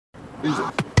ჩვენ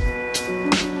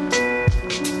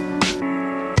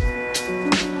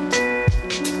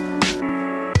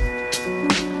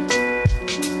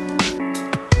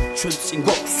წინ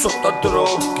გვაქვს ცოტა დრო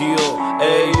გიო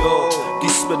ეიო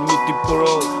გისმენ მიდი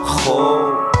ბრო ხო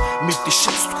მიდი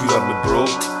შევს თქვი რამე ბრო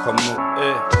come on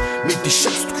მიდი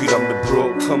შევს თქვი რამე ბრო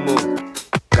come on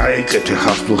გაიკეთე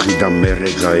ხახტუხი და მერე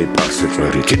გაიფარსე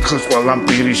წვერი კითხოს ყველამ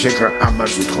პირი შეკრა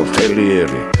ამას ითხოვ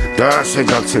თელიერი და ასე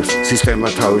გაქცევს სისტემა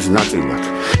თავის ნაწილად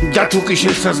და თუ კი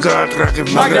შესას გაატრაგებ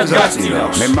მაგრამ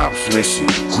გაწილავს მე მაქვს მესი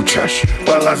ქუჩაში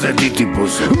ყველაზე დიდი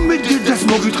ბოზო მე დედას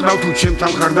მოგიტყნავ თუ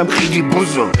ჩემთან ხარ და მყიდი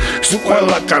ბოზო სულ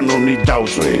ყველა კანონი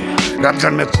დავწვე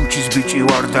რადგან მე ქუჩის ბიჭი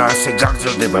ვარ და ასე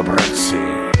გაგრძელდება ბრაცი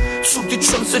ცუდი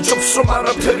ჩვენზე ჯობს რომ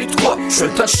არაფერი თქვა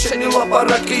ჩვენთან შენი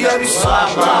ლაპარაკი არის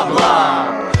ბლა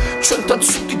ჩვენთან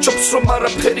ცუდი ჯობს რომ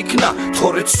არაფერი ქნა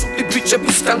თორე ცუდი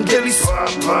ბიჭების კანგელის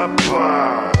ბლა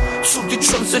ცუდი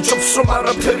ჩვენზე ჯობს რომ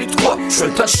არაფერი თქვა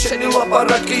ჩვენთან შენი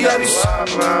ლაპარაკი არის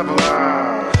ბლა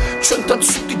ჩვენთან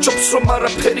ცუდი ჯობს რომ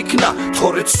არაფერი ქნა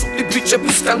თორე ცუდი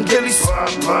ბიჭების კანგელის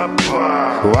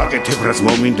ვაკეთებ რაც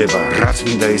მომინდება რაც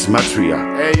მინდა ის მაცვია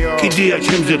კიდია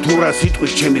ჩემზე თუ რა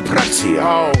სიტყვის ჩემი ფრაქცია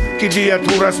კიდია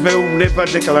თუ რას მეუბნება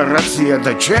დეკლარაცია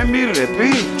და ჩემი რეპი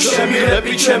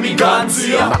ჩემი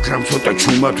განძია მაგრამ ცოტა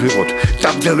ჩუმად ვიყოთ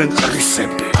დაგდევენ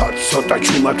ყრისები ცოტა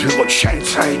ჩუმად ვიყოთ შენ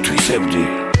წაითვისებდი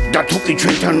და თუ კი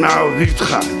ჩვენთანაა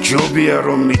ვირთხა ჯობია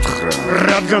რომ მითხრა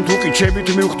რადგან თუ კი ჩემით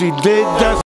მივხვდი დედას